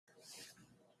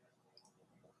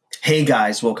Hey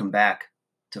guys, welcome back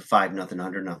to 5nothing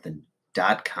under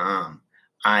nothing.com.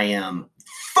 I am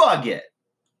Fugit.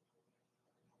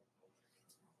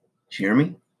 Did you hear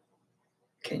me?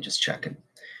 Okay, just checking.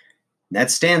 That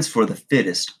stands for the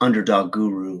fittest underdog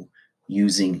guru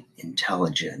using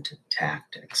intelligent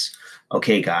tactics.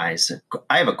 Okay, guys,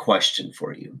 I have a question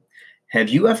for you. Have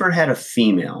you ever had a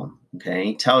female,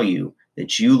 tell you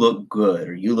that you look good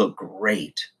or you look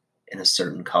great in a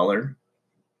certain color?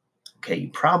 Okay,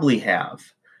 you probably have.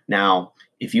 Now,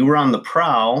 if you were on the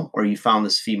prowl or you found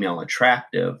this female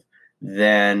attractive,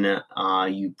 then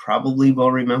you probably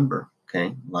will remember,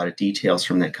 a lot of details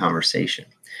from that conversation.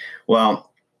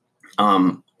 Well,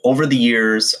 over the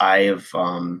years, I have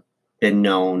been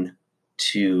known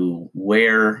to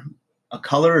wear a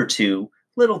color or two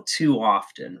a little too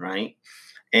often, right?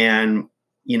 And,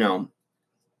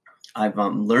 I've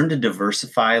learned to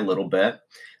diversify a little bit.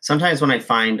 Sometimes when I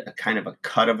find a kind of a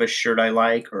cut of a shirt I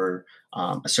like or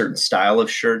a certain style of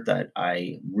shirt that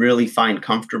I really find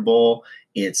comfortable,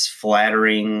 it's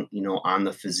flattering, on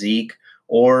the physique,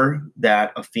 or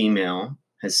that a female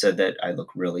has said that I look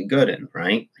really good in,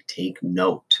 right? I take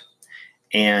note.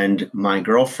 And my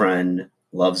girlfriend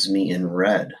loves me in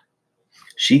red.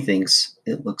 She thinks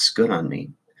it looks good on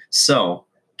me. So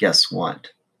guess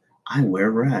what? I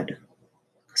wear red.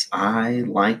 I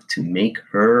like to make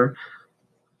her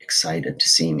excited to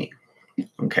see me.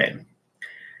 Okay.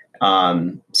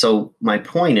 So my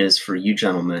point is for you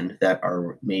gentlemen that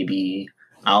are maybe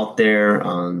out there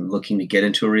looking to get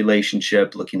into a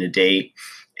relationship, looking to date,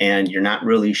 and you're not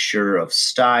really sure of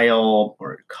style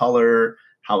or color,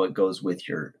 how it goes with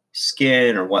your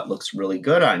skin or what looks really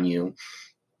good on you,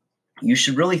 you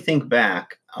should really think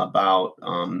back about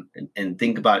and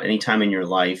think about any time in your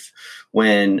life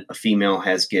when a female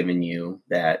has given you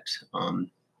that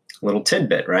little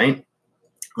tidbit, right?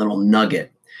 Little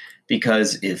nugget.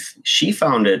 Because if she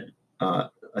found it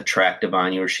attractive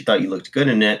on you or she thought you looked good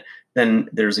in it, then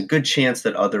there's a good chance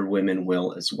that other women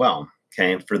will as well.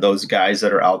 Okay. And for those guys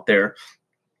that are out there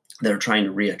that are trying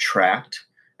to reattract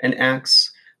an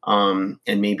ex, and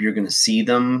maybe you're going to see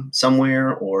them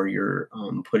somewhere or you're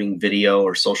putting video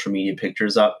or social media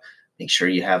pictures up, make sure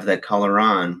you have that color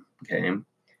on, okay?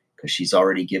 Because she's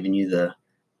already given you the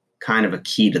kind of a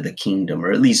key to the kingdom,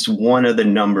 or at least one of the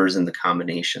numbers in the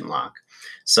combination lock.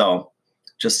 So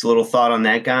just a little thought on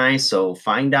that, guys. So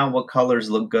find out what colors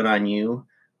look good on you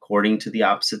according to the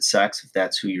opposite sex, if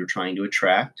that's who you're trying to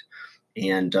attract.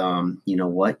 And you know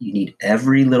what? You need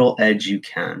every little edge you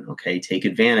can, okay? Take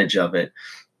advantage of it.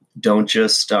 Don't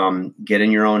just get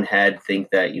in your own head,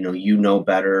 think that, you know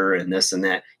better and this and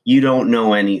that. You don't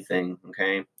know anything,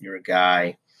 okay? You're a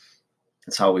guy.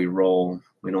 That's how we roll.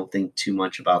 We don't think too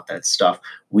much about that stuff.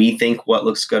 We think what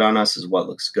looks good on us is what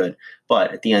looks good.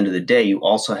 But at the end of the day, you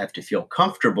also have to feel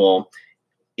comfortable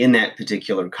in that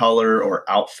particular color or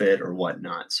outfit or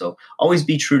whatnot. So always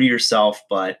be true to yourself.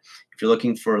 But if you're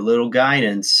looking for a little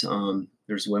guidance,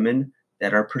 there's women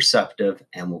that are perceptive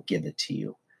and will give it to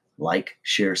you. Like,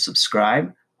 share,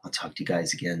 subscribe. I'll talk to you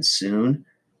guys again soon.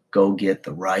 Go get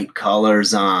the right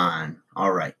colors on.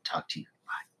 All right. Talk to you.